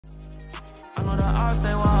I know the odds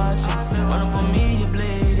stay watching. Run up on me, you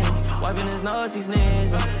bleeding. Wiping his nose, he's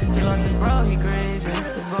sneezing. He lost his bro, he grieving.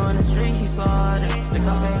 His bro in the street, he slaughtered. The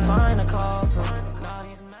cops ain't find a culprit. Now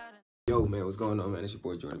he's mad. Yo, man, what's going on, man? It's your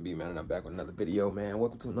boy Jordan B, man, and I'm back with another video, man.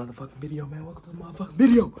 Welcome to another fucking video, man. Welcome to the motherfucking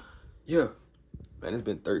video. Yeah. Man, it's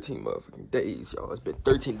been 13 motherfucking days, y'all. It's been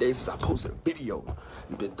 13 days since I posted a video.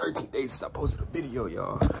 It's been 13 days since I posted a video,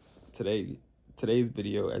 y'all. Today's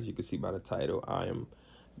video, as you can see by the title, I am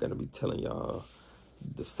gonna be telling y'all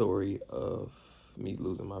the story of me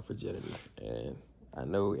losing my virginity. And I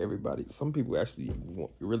know everybody, some people actually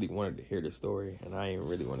really wanted to hear the story, and I ain't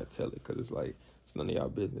really want to tell it because it's like, it's none of y'all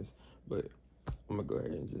business. But I'm gonna go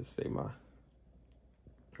ahead and just say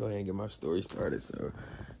go ahead and get my story started. So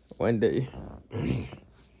one day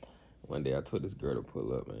I told this girl to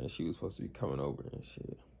pull up, man. She was supposed to be coming over and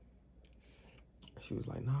shit. She was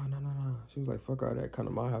like, nah. She was like, fuck all that, come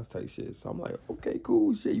to my house type shit. So I'm like, okay,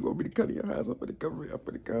 cool, shit. You want me to come to your house? I'm finna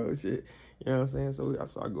come, shit. You know what I'm saying?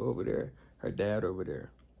 So I go over there. Her dad over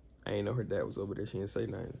there. I ain't know her dad was over there. She didn't say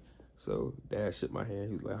nothing. So dad shook my hand.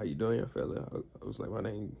 He was like, how you doing, young fella? I was like, my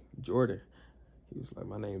name Jordan. He was like,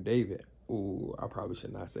 my name David. Ooh, I probably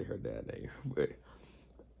should not say her dad's name, but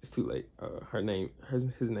it's too late.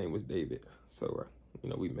 His name was David. So,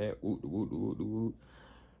 we met. Woot.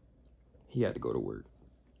 He had to go to work.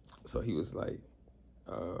 So he was like,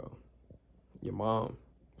 your mom,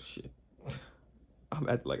 shit. I'm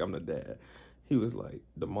acting like I'm the dad. He was like,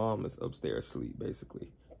 the mom is upstairs asleep,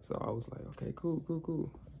 basically. So I was like, okay, cool.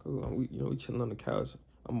 We chilling on the couch.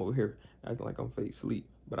 I'm over here acting like I'm fake sleep,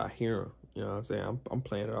 but I hear him. You know what I'm saying? I'm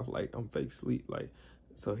playing it off like I'm fake sleep, like,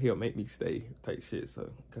 so he'll make me stay type shit.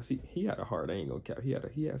 So, cause he had a heart, I ain't gonna cap. He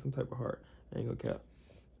had some type of heart, I ain't gonna cap.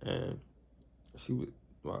 And she was,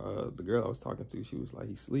 the girl I was talking to, she was like,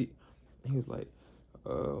 he sleep. And he was like,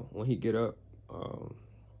 when he get up,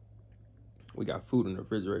 we got food in the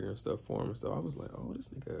refrigerator and stuff for him and stuff. I was like, oh, this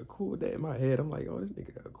nigga a cool dad. In my head, I'm like, oh, this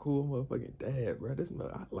nigga a cool motherfucking dad, bro. I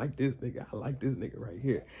like this nigga. I like this nigga right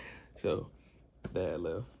here. So dad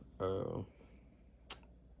left.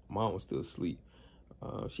 Mom was still asleep.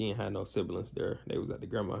 She ain't had no siblings there. They was at the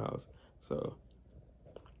grandma house. So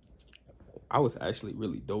I was actually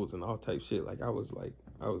really dozing off type shit. Like I was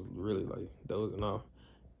really like dozing off.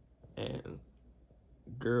 And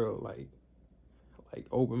girl, like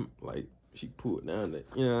open, like she pulled down the,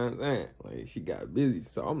 you know what I'm saying? Like she got busy.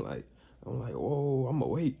 So I'm like, whoa, I'm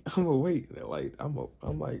awake. And like,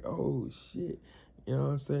 I'm like, oh shit. You know what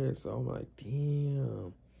I'm saying? So I'm like,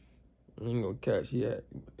 damn. I ain't gonna catch yet.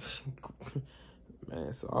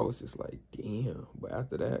 Man, so I was just like, damn. But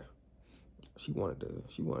after that, she wanted to,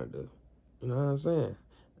 you know what I'm saying?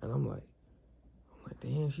 And I'm like,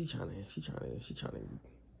 damn, she trying to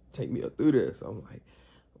take me up through this. So I'm like,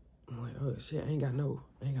 oh shit, I ain't got no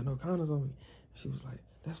condoms on me. And she was like,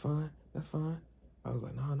 that's fine. I was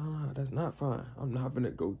like, no, that's not fine. I'm not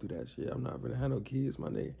gonna go through that shit. I'm not gonna have no kids, my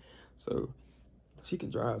nigga. So she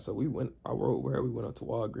can drive. So I rode where we went up to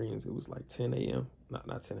Walgreens. It was like 10 a.m.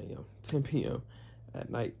 Not 10 a.m. 10 p.m. at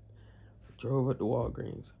night. Drove up to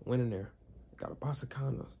Walgreens. Went in there. Got a box of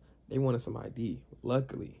condoms. They wanted some ID.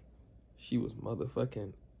 Luckily, she was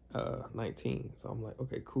motherfucking 19. So I'm like,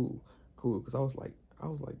 okay, cool. Because I was like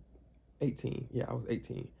 18. Yeah, I was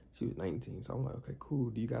 18. She was 19. So I'm like, okay,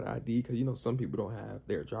 cool. Do you got an ID? Because, some people don't have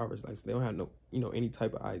their driver's license. They don't have no, any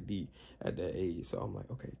type of ID at that age. So I'm like,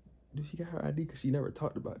 okay, do she got her ID? Because she never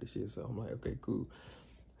talked about this shit. So I'm like, okay, cool.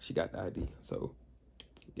 She got the ID. So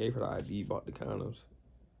gave her the ID, bought the condoms,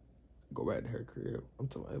 go back to her crib. I'm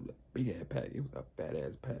talking about, it was a big ass pack. It was a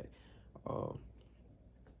badass pack.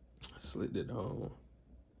 Slid it on.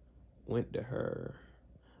 Went to her.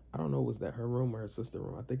 I don't know, was that her room or her sister's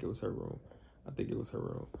room? I think it was her room.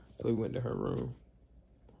 So we went to her room,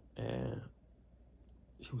 and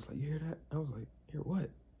she was like, you hear that? I was like, hear what?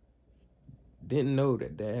 Didn't know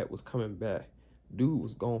that dad was coming back. Dude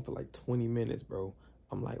was gone for like 20 minutes, bro.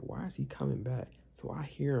 I'm like, why is he coming back? So I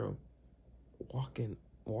hear him walking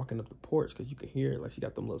up the porch, because you can hear it. Like, she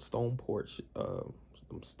got them little stone porch, them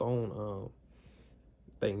stone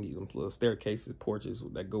thingy, them little staircases, porches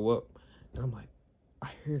that go up. And I'm like, I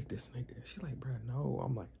hear this nigga. She's like, bro, no.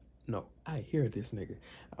 I'm like, no, I hear this nigga.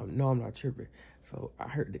 No, I'm not tripping. So I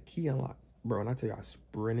heard the key unlock, bro. And I tell you, I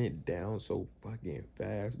sprinted down so fucking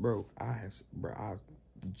fast, bro. I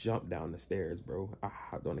jumped down the stairs, bro. I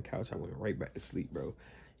hopped on the couch. I went right back to sleep, bro.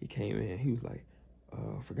 He came in. He was like,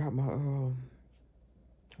 forgot my,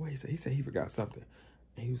 what he said? He said he forgot something.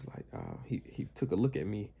 And he was like, he took a look at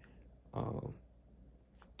me. I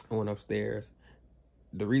went upstairs.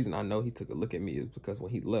 the reason I know he took a look at me is because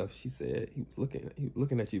when he left, she said he was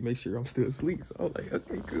looking at you, make sure I'm still asleep. So I was like,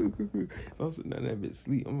 okay, cool. So I'm sitting down that bitch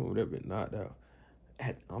asleep. I'm over there, bit knocked out.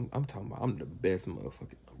 I'm talking about I'm the best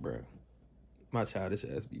motherfucker, bro. My childish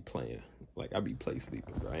ass be playing. Like, I be play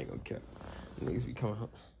sleeping, bro. I ain't gonna cap. Niggas be coming home.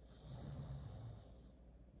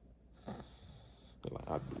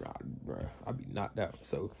 Like, I be knocked out.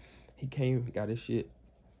 So he came, got his shit.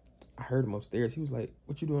 I heard him upstairs. He was like,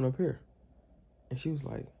 what you doing up here? And she was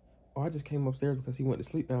like, oh, I just came upstairs because he went to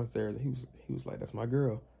sleep downstairs. And he was like, that's my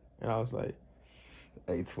girl. And I was like,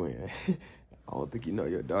 hey, twin, I don't think you know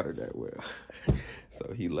your daughter that well.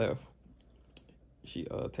 So he left. She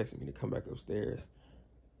texted me to come back upstairs.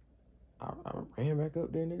 I ran back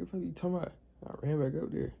up there, nigga. What you talking about? I ran back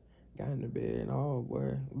up there, got in the bed and all,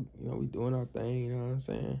 boy. We doing our thing, you know what I'm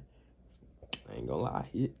saying? I ain't gonna lie, I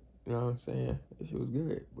hit, you know what I'm saying? That shit was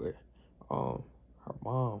good, but her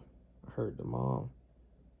mom, I heard the mom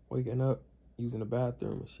waking up, using the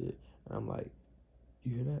bathroom and shit. And I'm like,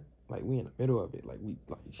 you hear that? Like, we in the middle of it. Like,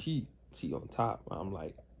 she on top. I'm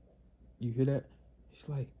like, you hear that? She's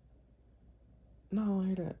like, no, I don't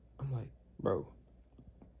hear that. I'm like, bro,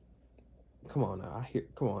 come on now.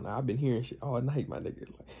 Come on now. I've been hearing shit all night, my nigga.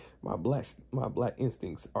 Like, my black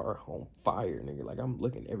instincts are on fire, nigga. Like, I'm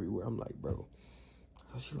looking everywhere. I'm like, bro.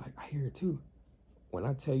 So she like, I hear it too. When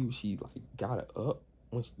I tell you she like got it up,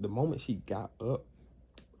 the moment she got up,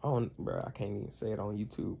 bro, I can't even say it on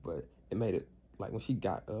YouTube, but it made it like when she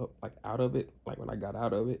got up, like out of it, like when I got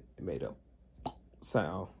out of it, it made a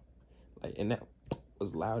sound, like, and that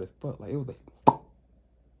was loud as fuck. Like, it was like,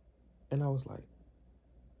 and I was like,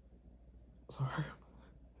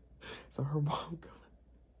 so her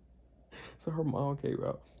mom came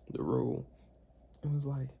out the room and was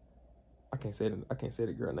like, I can't say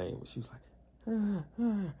the girl name, but she was like,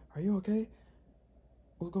 are you okay?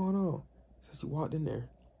 What's going on? So she walked in there.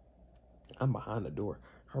 I'm behind the door.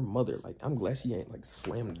 Her mother, like, I'm glad she ain't like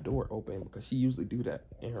slammed the door open, because she usually do that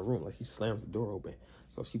in her room. Like, she slams the door open.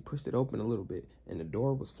 So she pushed it open a little bit, and the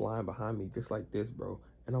door was flying behind me just like this, bro.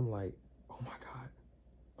 And I'm like, oh my God.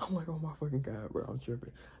 I'm like, oh my fucking God, bro. I'm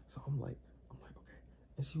tripping. So I'm like, okay.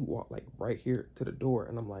 And she walked like right here to the door,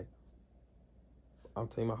 and I'm like, I'm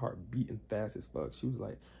telling you, my heart beating fast as fuck. She was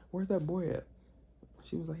like, where's that boy at?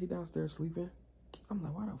 She was like, he downstairs sleeping. I'm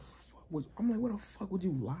like, why the fuck would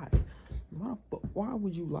you lie? Why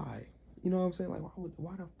would you lie? You know what I'm saying? Like,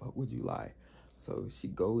 why the fuck would you lie? So she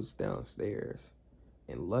goes downstairs,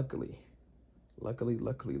 and luckily,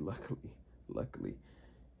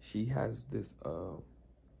 she has this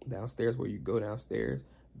downstairs where you go downstairs.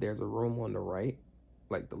 There's a room on the right,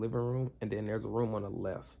 like the living room, and then there's a room on the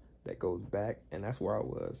left that goes back, and that's where I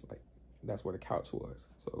was. Like, that's where the couch was.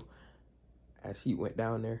 So as she went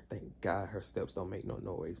down there, thank God her steps don't make no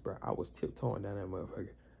noise, bro. I was tiptoeing down that motherfucker,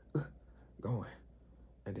 going,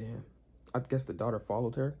 and then I guess the daughter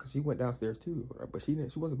followed her because she went downstairs too, but she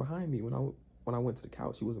wasn't behind me when I went to the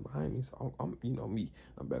couch. She wasn't behind me, so I'm you know me.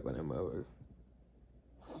 I'm back on that motherfucker.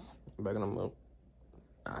 I'm back on that motherfucker.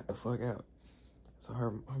 Knock the fuck out. So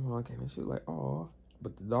her mom came in. She was like, "Oh,"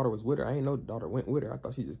 but the daughter was with her. I didn't know the daughter went with her. I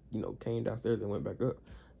thought she just came downstairs and went back up.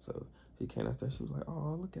 So she came downstairs. She was like,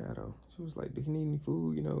 "Oh, look at him." She was like, "Do he need any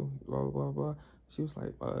food?" Blah blah blah blah. She was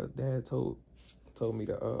like, "Dad told me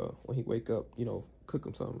to when he wake up, cook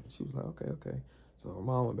him something." She was like, "Okay." So her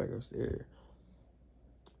mom went back upstairs,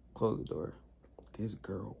 closed the door. This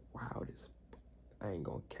girl wild as, I ain't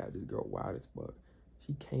gonna cap, this girl wild as fuck.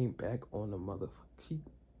 She came back on the motherfucker. She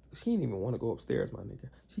didn't even want to go upstairs, my nigga.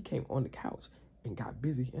 She came on the couch and got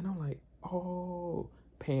busy. And I'm like, oh,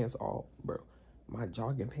 pants off, bro. My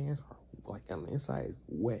jogging pants are like on the inside is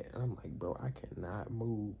wet. And I'm like, bro, I cannot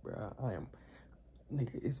move, bro. I am,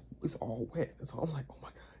 nigga, it's all wet. So I'm like,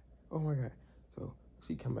 oh my God. So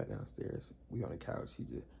she come back downstairs. We on the couch. She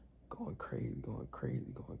just going crazy.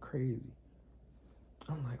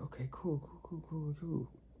 I'm like, okay, cool.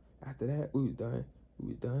 After that, we was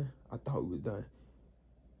done. I thought we was done.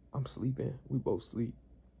 I'm sleeping. We both sleep.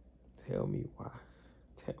 Tell me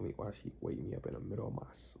why she wake me up in the middle of my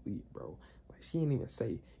sleep, bro. Like, she didn't even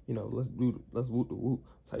say, let's whoop the whoop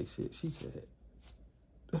type shit. She said,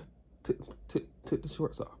 took the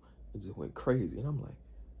shorts off and just went crazy. And I'm like,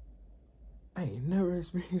 I ain't never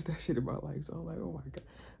experienced that shit in my life. So I'm like, oh my God.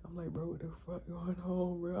 I'm like, bro, what the fuck going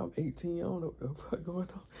on, bro? I'm 18. I don't know what the fuck going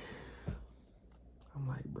on. I'm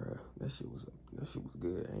like, bro, that shit was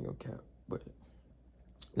good. I ain't gonna cap. But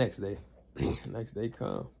next day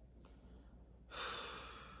come.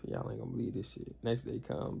 Y'all ain't gonna believe this shit. Next day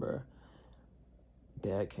come, bro.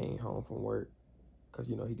 Dad came home from work because,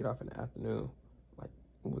 he get off in the afternoon. Like,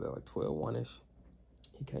 what was that, like 12, 1-ish?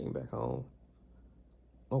 He came back home.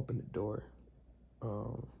 opened the door.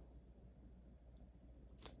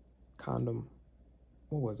 Condom,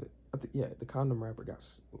 what was it? Yeah, the condom wrapper got,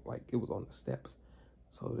 like, it was on the steps.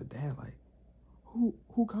 So the dad, like, who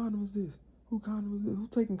condom is this? Who condom is this? Who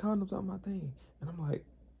taking condoms out my thing? And I'm like,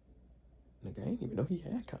 nigga, I didn't even know he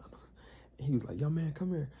had condoms. And he was like, yo, man, come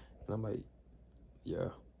here. And I'm like, yeah.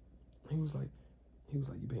 And he was like, you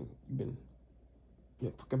been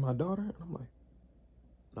fucking my daughter? And I'm like,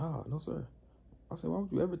 nah, no sir. I said, why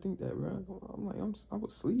would you ever think that, bro? I'm like, I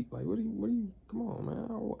was asleep. Like, what do you, come on, man.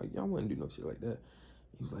 I wouldn't do no shit like that.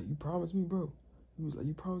 He was like, you promised me, bro. He was like,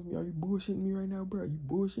 you promised me. Are you bullshitting me right now, bro? Are you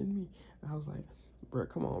bullshitting me? And I was like, bro,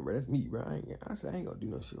 come on, bro. That's me, bro. I said, I ain't gonna do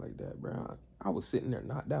no shit like that, bro. I was sitting there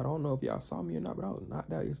knocked out. I don't know if y'all saw me or not, but I was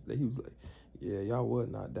knocked out yesterday. He was like, yeah, y'all was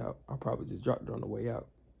knocked out. I probably just dropped it on the way out.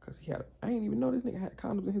 Because I didn't even know this nigga had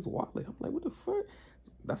condoms in his wallet. I'm like, what the fuck?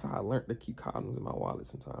 That's how I learned to keep condoms in my wallet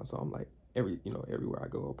sometimes. So I'm like, everywhere I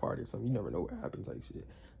go, a party or something, you never know what happens, like shit.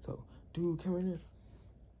 So, dude, come in here.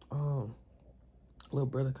 Little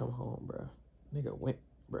brother come home, bro. Nigga went,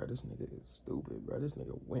 bro, this nigga is stupid, bro. This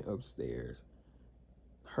nigga went upstairs.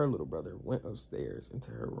 Her little brother went upstairs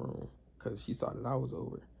into her room because she saw that I was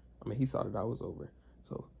over. I mean, he saw that I was over.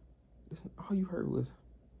 So, all you heard was,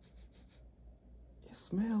 it's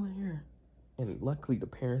smell in here. And luckily, the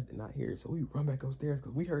parents did not hear it. So, we run back upstairs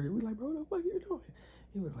because we heard it. We like, bro, what the fuck you doing?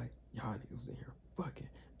 He was like, y'all niggas in here fucking.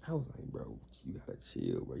 I was like, bro, you gotta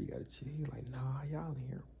chill, bro. You gotta chill. He was like, nah, y'all in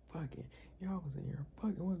here fucking. Y'all was in here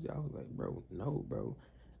fucking. I was like, bro, no, bro.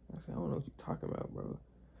 I said, I don't know what you talking about, bro.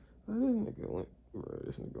 So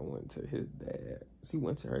this nigga went to his dad. She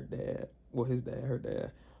went to her dad. Well, his dad, her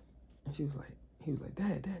dad. And he was like,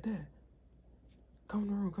 dad. Come in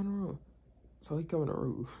the room. So he come in the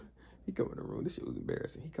room. This shit was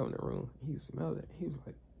embarrassing. He come in the room. He smelled it. He was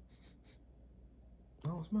like, I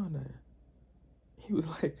don't smell nothing. He was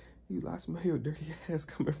like, I smell your dirty ass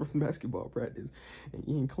coming from basketball practice. And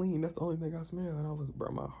you ain't clean. That's the only thing I smell. And I was,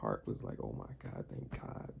 bro, my heart was like, oh my God, thank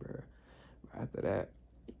God, bro. After that,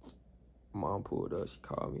 mom pulled up. She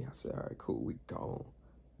called me. I said, all right, cool, we gone.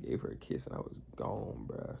 Gave her a kiss and I was gone,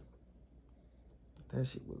 bro. That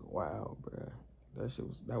shit was wild, bro.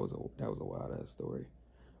 That was a wild ass story.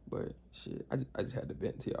 But shit, I just had to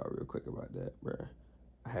vent to y'all real quick about that, bro.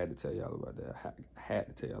 I had to tell y'all about that. I had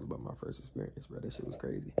to tell y'all about my first experience, bro. That shit was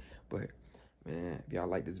crazy. But, man, if y'all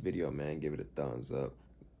like this video, man, give it a thumbs up.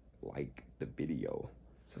 Like the video.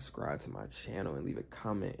 Subscribe to my channel and leave a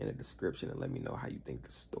comment in the description and let me know how you think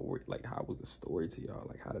the story, like, how was the story to y'all?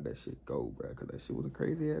 Like, how did that shit go, bro? Because that shit was a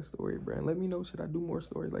crazy-ass story, bro. And let me know, should I do more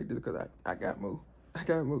stories like this? Because I got moved.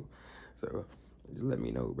 So, just let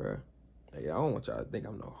me know, bro. Hey, I don't want y'all to think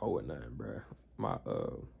I'm no hoe or nothing, bro.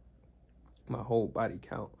 My whole body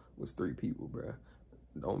count was 3 people, bro.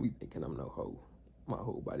 Don't be thinking I'm no hoe. My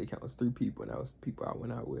whole body count was 3 people, and that was people I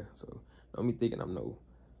went out with. So don't be thinking I'm no,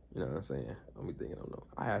 you know what I'm saying? Don't be thinking I'm no.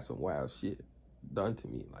 I had some wild shit done to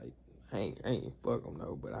me. Like, I ain't fuck them,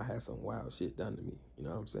 no, but I had some wild shit done to me. You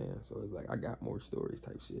know what I'm saying? So it's like I got more stories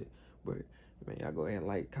type shit. But, man, y'all go ahead and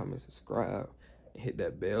like, comment, subscribe. And hit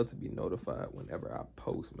that bell to be notified whenever I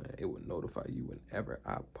post, man. It will notify you whenever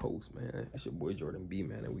I post, man. It's your boy Jordan B,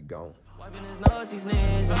 man, and we gone. Wiping his nose, he's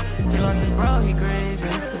sneezing. He lost his bro, he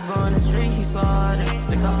grieving. His bro in the street, he slaughtered.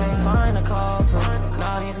 The cops ain't find a culprit.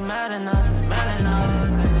 Now he's mad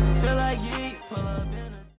enough.